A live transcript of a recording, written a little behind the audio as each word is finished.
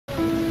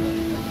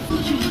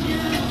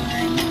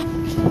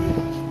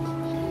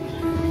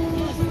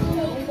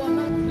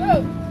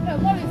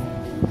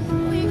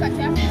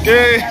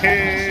Hey.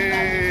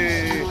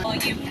 Hey.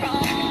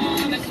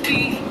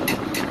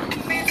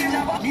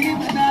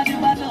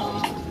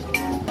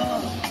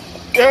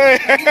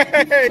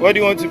 What do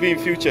you want to be in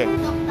future?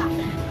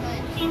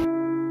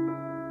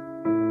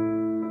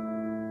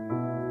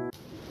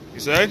 You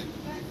said?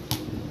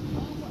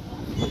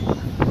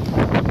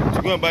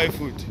 To go and buy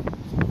food.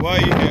 Why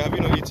are you here? Have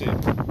you not eaten?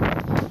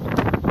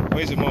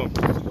 Where's your mom?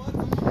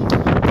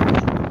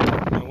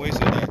 And where's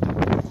your dad?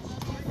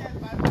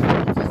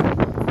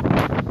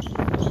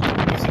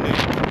 What's your name?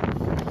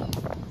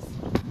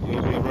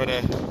 Your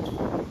brother?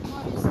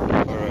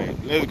 Alright,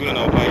 let's go and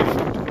I'll buy you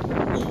food.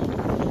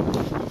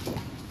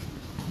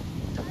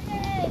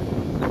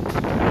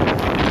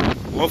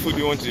 What food do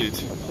you want to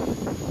eat?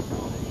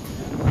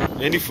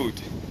 Any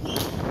food?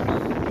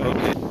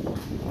 Okay.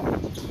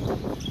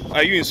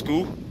 Are you in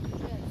school?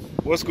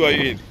 What school are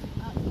you in?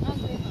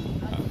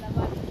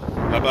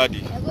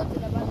 Labadi.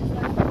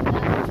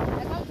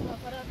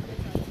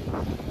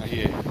 I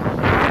hear.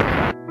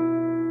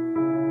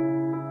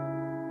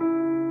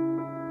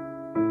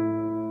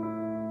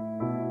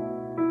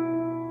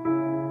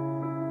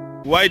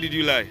 Why did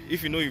you lie?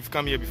 If you know you've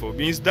come here before,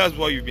 means that's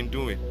what you've been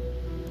doing.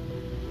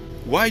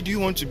 Why do you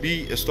want to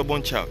be a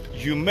stubborn child?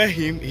 You met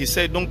him, he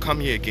said don't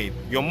come here again.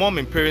 Your mom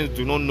and parents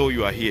do not know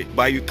you are here,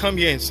 but you come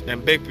here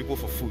and beg people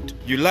for food.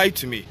 You lied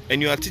to me,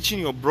 and you are teaching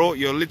your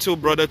little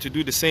brother to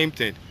do the same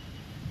thing.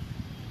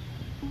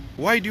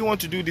 Why do you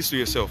want to do this to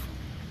yourself?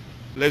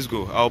 Let's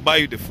go, I'll buy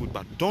you the food,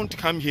 but don't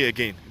come here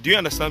again. Do you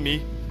understand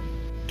me?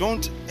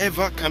 Don't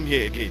ever come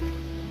here again.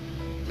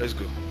 Let's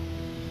go.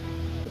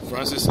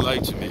 Francis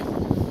lied to me.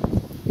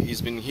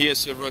 He's been here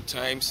several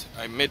times.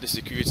 I met the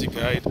security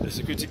guard. The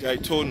security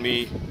guard told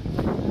me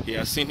he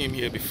has seen him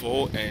here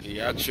before and he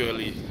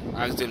actually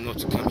asked him not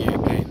to come here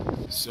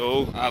again.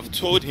 So I've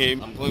told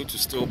him I'm going to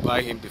still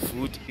buy him the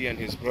food. He and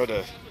his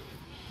brother,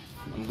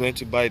 I'm going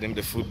to buy them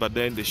the food, but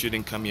then they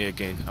shouldn't come here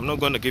again. I'm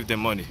not going to give them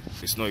money.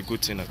 It's not a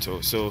good thing at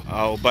all. So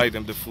I'll buy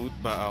them the food,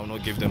 but I'll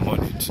not give them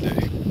money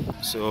today.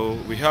 So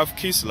we have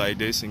kids like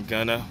this in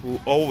Ghana who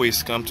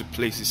always come to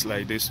places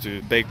like this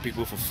to beg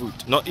people for food.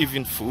 Not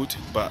even food,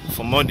 but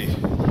for money.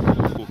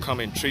 Who come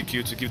and trick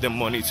you to give them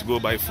money to go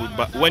buy food.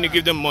 But when you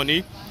give them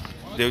money,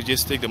 they'll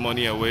just take the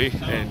money away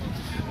and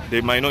they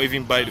might not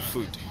even buy the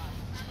food.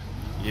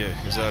 Yeah,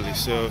 exactly.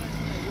 So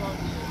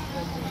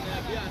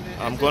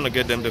I'm gonna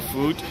get them the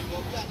food.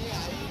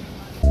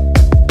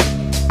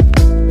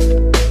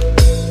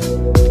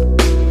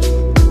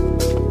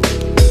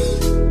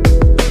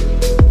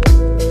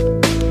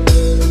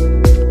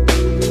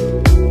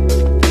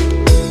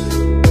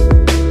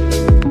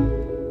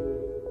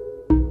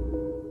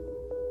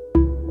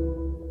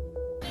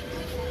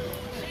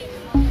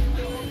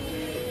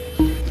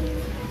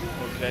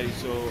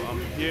 So I'm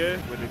here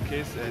with the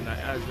kids and I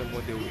asked them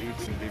what they will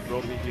eat and they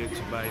brought me here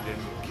to buy them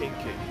cake.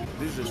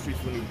 This is a street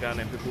food in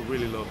Ghana and people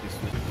really love this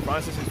food.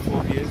 Francis is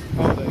 12 years,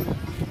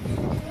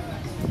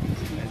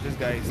 and this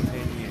guy is 10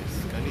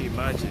 years. Can you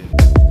imagine?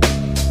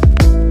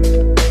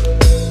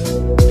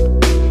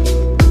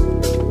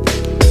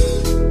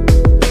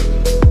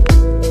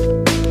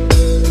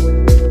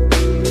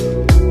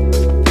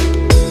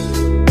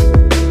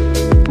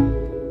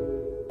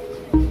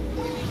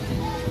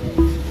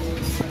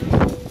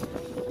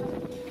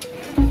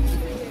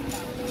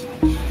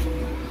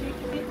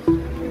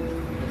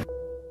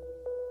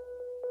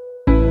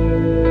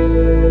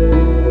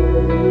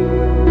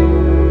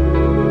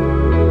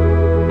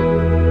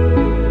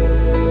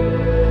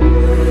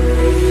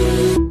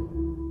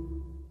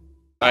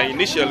 I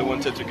initially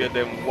wanted to get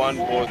them one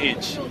bowl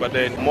each, but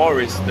then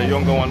Morris, the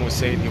younger one, was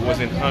saying he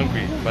wasn't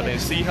hungry. But then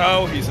see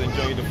how he's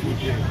enjoying the food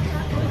here.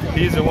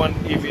 He's the one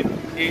even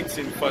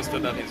eating faster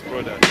than his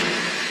brother.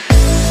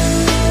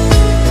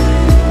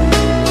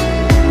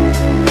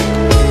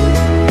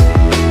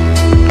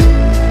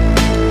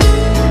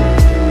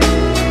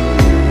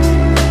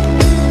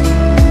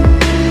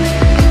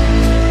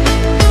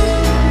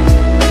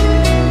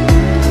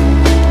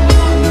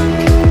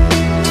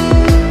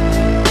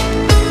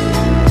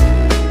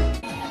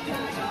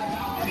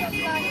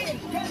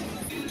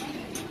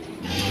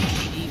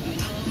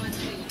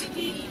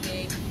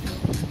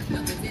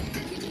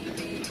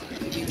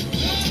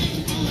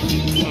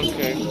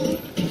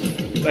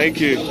 Thank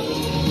you.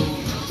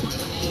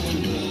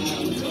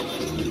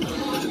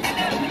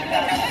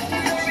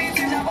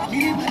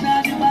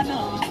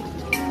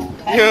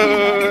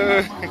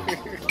 Yeah.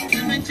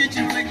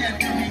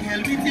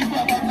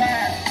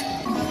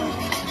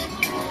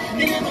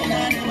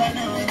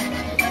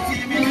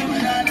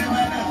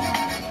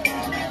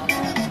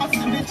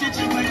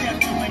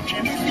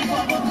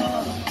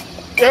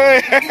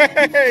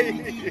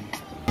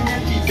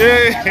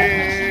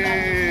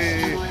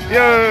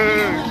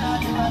 Yeah.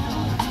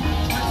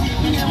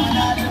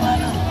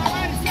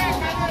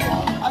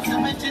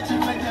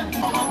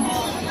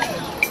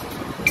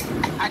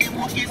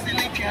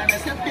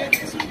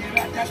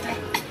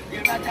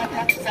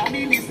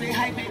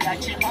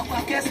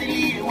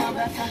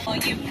 Oh,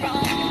 you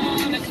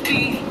promised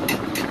me,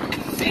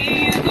 say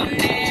you will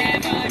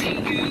never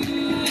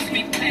use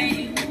me,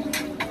 babe.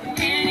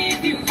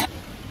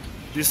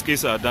 These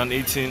kids are done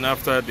eating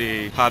after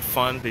they had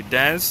fun, they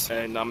danced,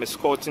 and I'm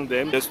escorting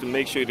them just to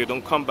make sure they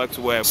don't come back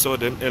to where I saw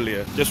them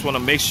earlier. Just want to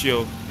make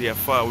sure they are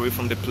far away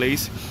from the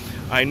place.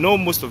 I know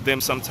most of them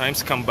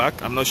sometimes come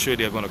back. I'm not sure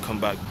they are going to come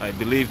back. I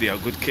believe they are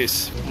good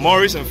kids.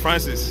 Maurice and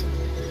Francis,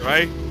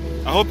 right?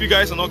 I hope you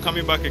guys are not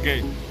coming back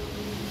again.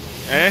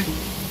 Eh?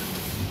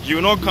 You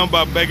will not come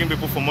back begging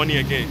people for money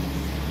again.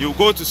 You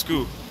go to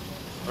school,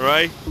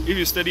 alright? If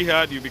you study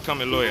hard, you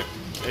become a lawyer.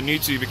 And you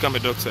too, you become a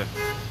doctor.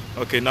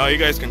 Okay, now you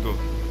guys can go,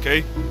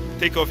 okay?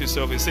 Take off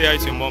yourself and say hi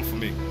to your mom for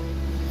me.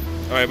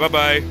 Alright,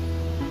 bye-bye.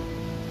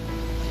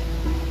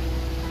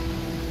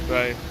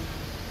 Bye.